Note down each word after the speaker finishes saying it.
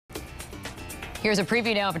Here's a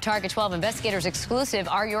preview now of a Target 12 investigators exclusive.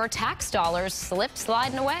 Are your tax dollars slip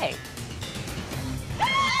sliding away?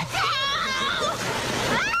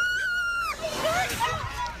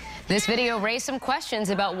 This video raised some questions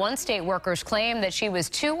about one state worker's claim that she was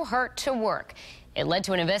too hurt to work. It led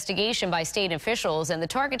to an investigation by state officials, and the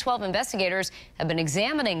Target 12 investigators have been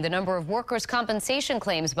examining the number of workers' compensation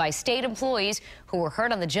claims by state employees who were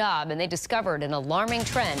hurt on the job, and they discovered an alarming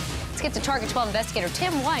trend. Let's get to Target 12 investigator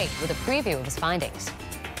Tim White with a preview of his findings.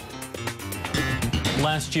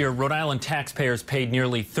 Last year, Rhode Island taxpayers paid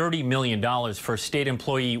nearly $30 million for state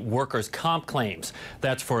employee workers' comp claims.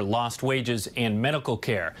 That's for lost wages and medical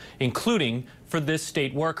care, including for this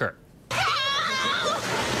state worker.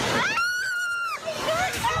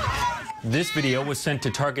 This video was sent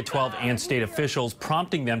to Target 12 and state officials,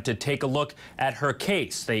 prompting them to take a look at her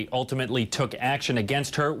case. They ultimately took action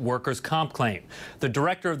against her workers' comp claim. The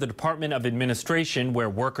director of the Department of Administration, where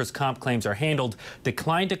workers' comp claims are handled,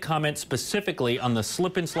 declined to comment specifically on the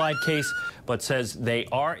slip and slide case, but says they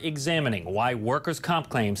are examining why workers' comp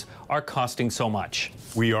claims are costing so much.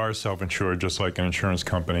 We are self-insured just like an insurance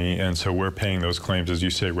company, and so we're paying those claims, as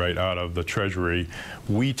you say, right out of the Treasury.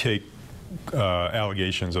 We take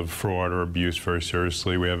allegations of fraud or abuse very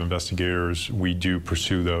seriously. We have investigators. We do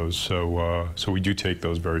pursue those, so we do take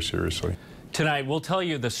those very seriously. Tonight, we'll tell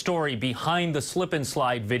you the story behind the slip and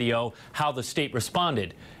slide video, how the state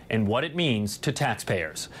responded, and what it means to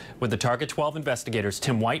taxpayers. With the Target 12 investigators,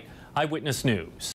 Tim White, Eyewitness News.